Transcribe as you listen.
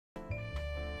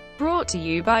Brought to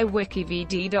you by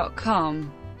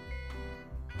WikiVidi.com.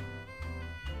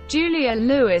 Julia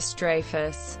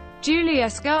Louis-Dreyfus. Julia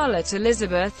Scarlett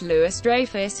Elizabeth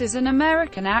Louis-Dreyfus is an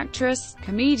American actress,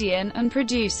 comedian, and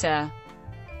producer.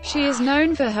 She is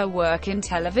known for her work in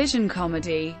television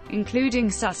comedy,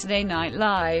 including Saturday Night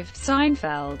Live,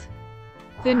 Seinfeld,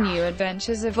 The New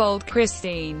Adventures of Old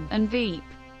Christine, and Veep.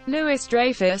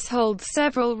 Louis-Dreyfus holds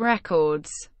several records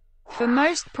for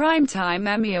most Primetime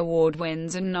Emmy Award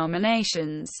wins and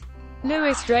nominations.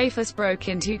 Louis-Dreyfus broke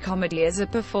into comedy as a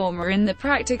performer in the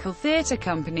Practical Theater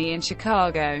Company in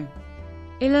Chicago,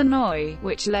 Illinois,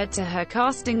 which led to her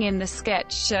casting in the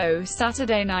sketch show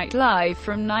Saturday Night Live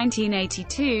from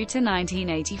 1982 to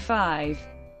 1985.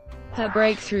 Her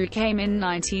breakthrough came in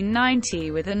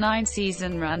 1990 with a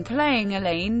 9-season run playing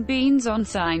Elaine Benes on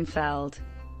Seinfeld,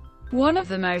 one of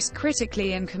the most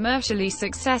critically and commercially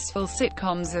successful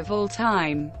sitcoms of all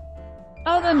time.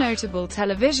 Other notable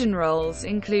television roles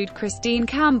include Christine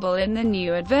Campbell in The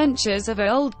New Adventures of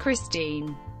Old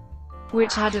Christine,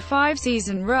 which had a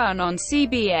 5-season run on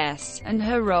CBS, and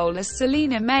her role as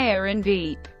Selina Meyer in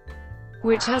Veep,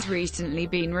 which has recently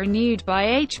been renewed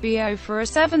by HBO for a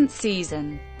 7th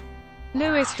season.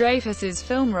 Louis-Dreyfus's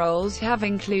film roles have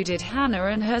included Hannah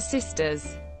and Her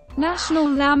Sisters, National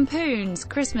Lampoon's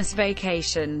Christmas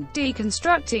Vacation,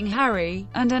 Deconstructing Harry,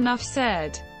 and Enough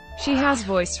Said. She has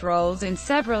voice roles in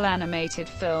several animated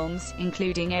films,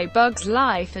 including A Bug's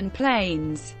Life and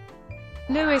Planes.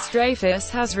 Louis-Dreyfus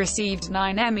has received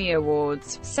 9 Emmy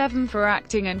Awards, 7 for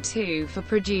acting and 2 for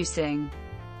producing,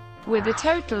 with a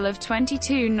total of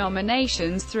 22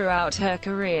 nominations throughout her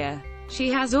career. She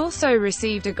has also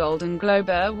received a Golden Globe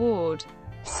Award,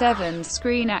 7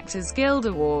 Screen Actors Guild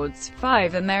Awards,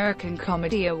 5 American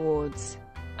Comedy Awards,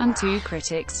 and 2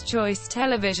 Critics' Choice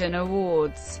Television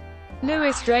Awards.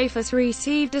 Louis-Dreyfus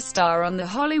received a star on the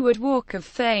Hollywood Walk of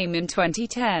Fame in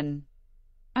 2010,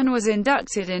 and was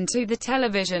inducted into the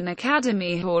Television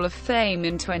Academy Hall of Fame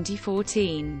in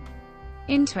 2014.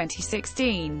 In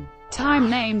 2016,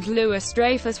 Time named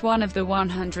Louis-Dreyfus one of the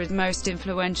 100 most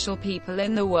influential people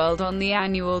in the world on the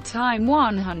annual Time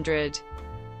 100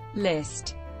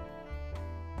 list.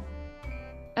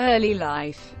 Early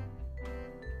life.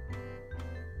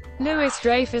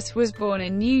 Louis-Dreyfus was born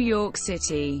in New York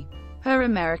City. Her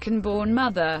American-born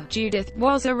mother, Judith,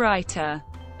 was a writer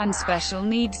and special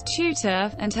needs tutor,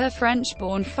 and her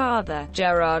French-born father,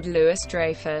 Gerard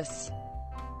Louis-Dreyfus,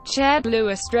 chaired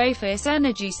Louis-Dreyfus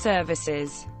Energy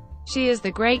Services. She is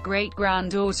the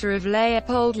great-great-granddaughter of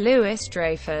Leopold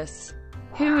Louis-Dreyfus,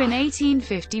 who in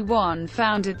 1851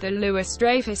 founded the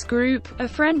Louis-Dreyfus Group, a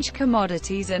French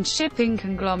commodities and shipping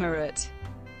conglomerate,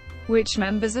 which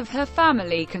members of her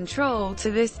family control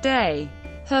to this day.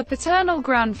 Her paternal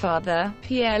grandfather,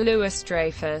 Pierre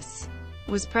Louis-Dreyfus,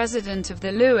 was president of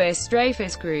the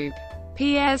Louis-Dreyfus Group.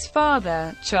 Pierre's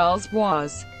father, Charles,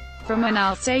 was from an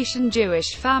Alsatian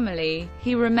Jewish family.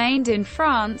 He remained in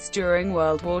France during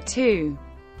World War II,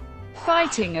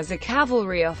 fighting as a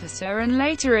cavalry officer and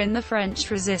later in the French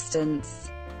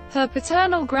Resistance. Her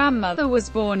paternal grandmother was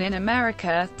born in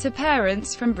America, to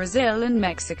parents from Brazil and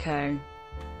Mexico.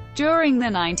 During the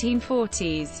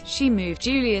 1940s, she moved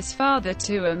Julia's father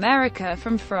to America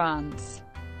from France.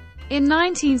 In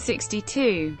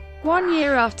 1962, 1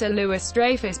 year after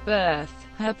Louis-Dreyfus' birth,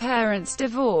 her parents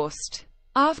divorced,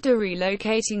 after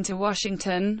relocating to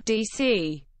Washington,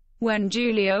 D.C. When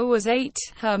Julia was 8,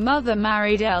 her mother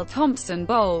married L. Thompson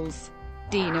Bowles,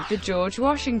 dean of the George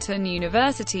Washington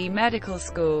University Medical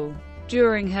School.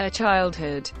 During her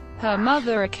childhood, her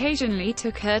mother occasionally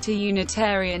took her to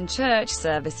Unitarian church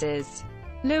services.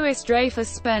 Louis-Dreyfus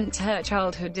spent her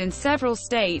childhood in several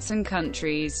states and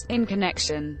countries, in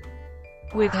connection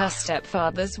with her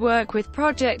stepfather's work with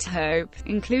Project Hope,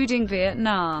 including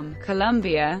Vietnam,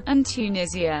 Colombia, and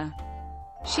Tunisia.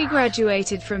 She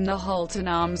graduated from the Holton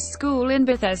Arms School in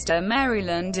Bethesda,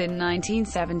 Maryland in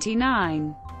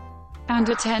 1979, and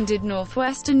attended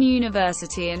Northwestern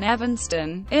University in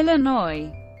Evanston,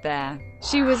 Illinois. There,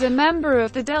 she was a member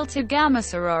of the Delta Gamma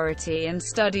sorority and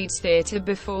studied theater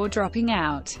before dropping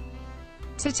out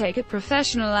to take a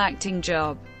professional acting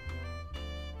job.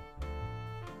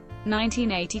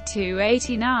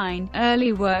 1982-89,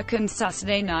 early work and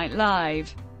Saturday Night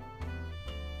Live.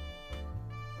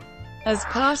 As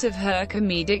part of her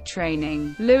comedic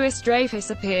training, Louis-Dreyfus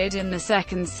appeared in The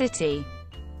Second City,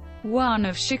 one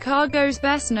of Chicago's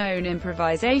best-known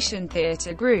improvisation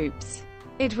theater groups.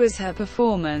 It was her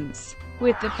performance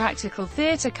with the Practical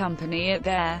Theater Company at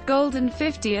their Golden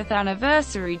 50th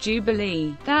Anniversary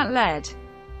Jubilee that led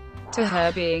to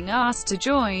her being asked to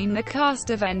join the cast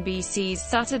of NBC's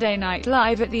Saturday Night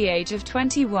Live at the age of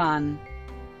 21.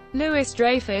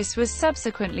 Louis-Dreyfus was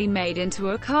subsequently made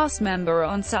into a cast member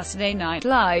on Saturday Night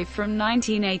Live from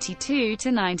 1982 to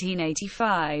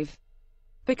 1985,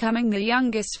 becoming the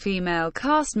youngest female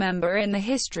cast member in the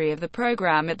history of the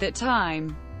program at that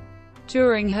time.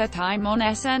 During her time on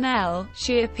SNL,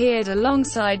 she appeared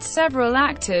alongside several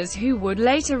actors who would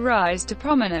later rise to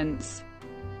prominence,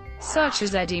 such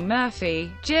as Eddie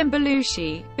Murphy, Jim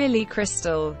Belushi, Billy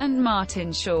Crystal, and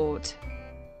Martin Short.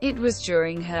 It was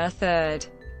during her third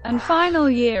and final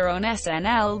year on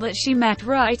SNL that she met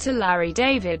writer Larry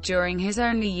David during his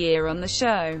only year on the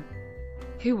show,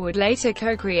 who would later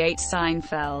co-create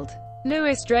Seinfeld.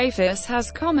 Louis-Dreyfus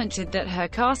has commented that her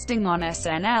casting on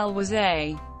SNL was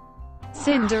a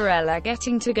Cinderella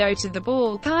getting to go to the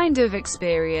ball kind of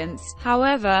experience.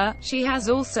 However, she has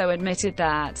also admitted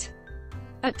that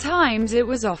at times it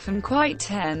was often quite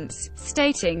tense,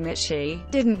 stating that she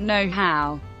didn't know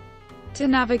how to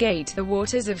navigate the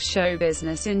waters of show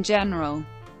business in general,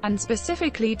 and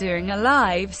specifically doing a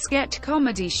live sketch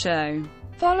comedy show.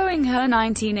 Following her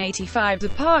 1985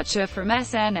 departure from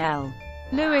SNL,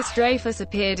 Louis-Dreyfus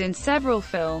appeared in several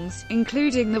films,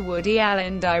 including the Woody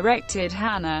Allen-directed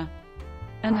Hannah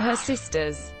and Her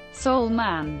Sisters, Soul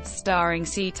Man, starring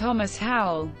C. Thomas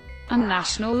Howell, and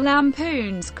National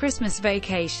Lampoon's Christmas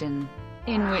Vacation,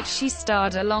 in which she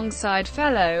starred alongside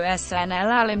fellow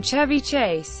SNL alum Chevy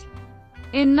Chase.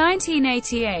 In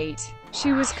 1988,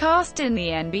 she was cast in the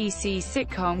NBC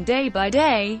sitcom Day by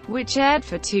Day, which aired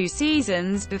for 2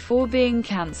 seasons before being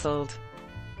cancelled.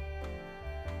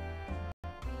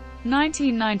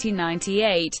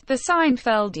 1990–98, the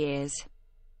Seinfeld years.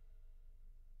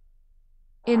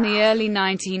 In the early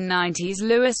 1990s,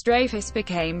 Louis-Dreyfus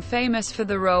became famous for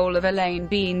the role of Elaine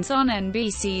Benes on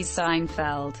NBC's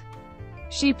Seinfeld.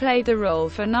 She played the role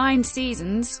for 9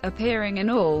 seasons, appearing in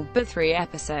all but 3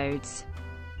 episodes.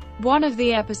 One of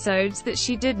the episodes that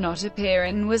she did not appear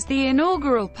in was the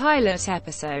inaugural pilot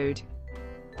episode,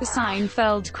 The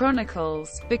Seinfeld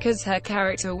Chronicles, because her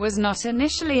character was not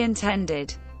initially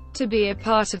intended to be a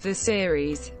part of the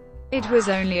series. It was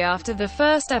only after the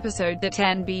first episode that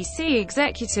NBC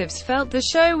executives felt the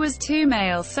show was too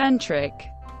male-centric,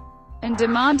 and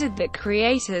demanded that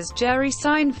creators Jerry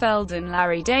Seinfeld and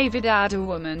Larry David add a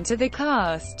woman to the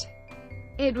cast.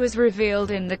 It was revealed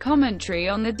in the commentary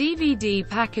on the DVD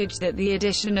package that the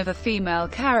addition of a female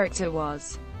character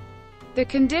was the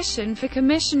condition for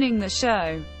commissioning the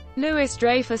show.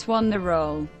 Louis-Dreyfus won the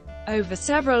role over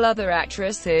several other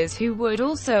actresses who would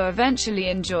also eventually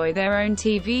enjoy their own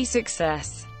TV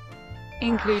success,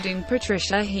 including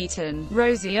Patricia Heaton,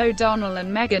 Rosie O'Donnell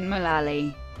and Megan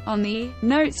Mullally. On the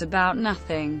Notes About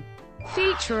Nothing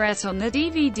featurette on the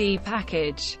DVD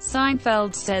package,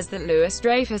 Seinfeld says that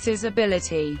Louis-Dreyfus's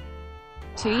ability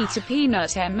to eat a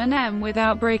peanut M&M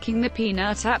without breaking the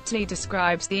peanut aptly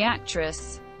describes the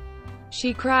actress.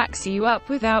 She cracks you up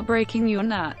without breaking your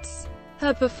nuts.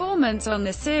 Her performance on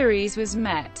the series was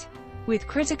met with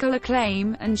critical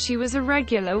acclaim, and she was a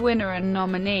regular winner and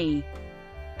nominee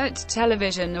at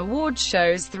television award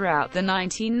shows throughout the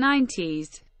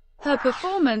 1990s. Her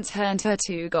performance earned her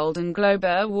 2 Golden Globe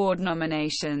Award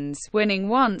nominations, winning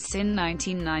once in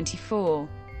 1994,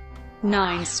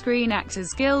 9 Screen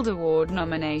Actors Guild Award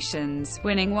nominations,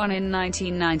 winning 1 in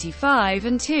 1995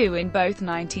 and 2 in both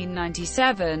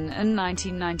 1997 and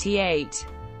 1998,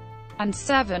 and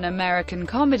 7 American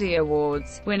Comedy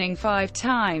Awards, winning 5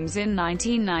 times in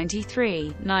 1993,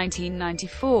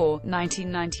 1994,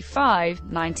 1995,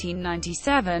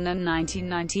 1997 and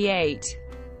 1998.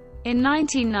 In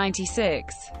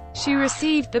 1996, she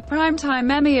received the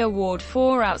Primetime Emmy Award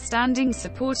for Outstanding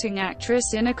Supporting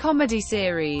Actress in a Comedy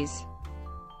Series,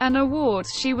 an award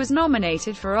she was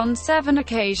nominated for on 7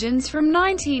 occasions from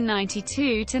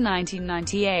 1992 to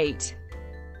 1998.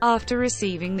 After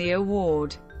receiving the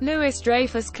award,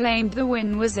 Louis-Dreyfus claimed the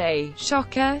win was a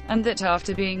shocker, and that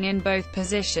after being in both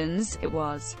positions, it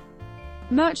was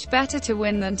much better to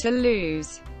win than to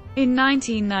lose. In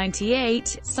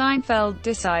 1998, Seinfeld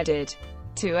decided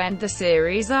to end the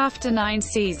series after 9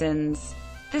 seasons.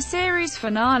 The series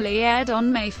finale aired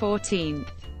on May 14th,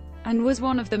 and was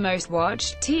one of the most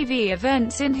watched TV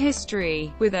events in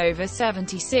history, with over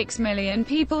 76 million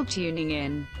people tuning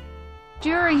in.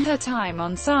 During her time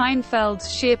on Seinfeld,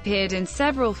 she appeared in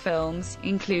several films,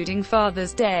 including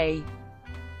Father's Day,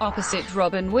 opposite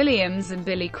Robin Williams and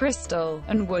Billy Crystal,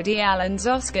 and Woody Allen's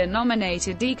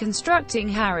Oscar-nominated Deconstructing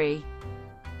Harry.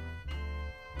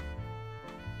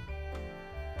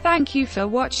 Thank you for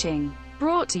watching.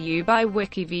 Brought to you by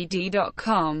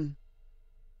WikiVidi.com.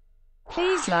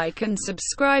 Please like and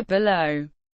subscribe below.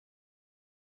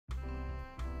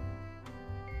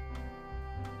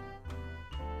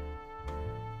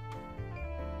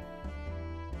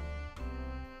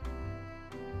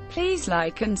 Please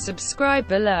like and subscribe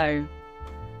below.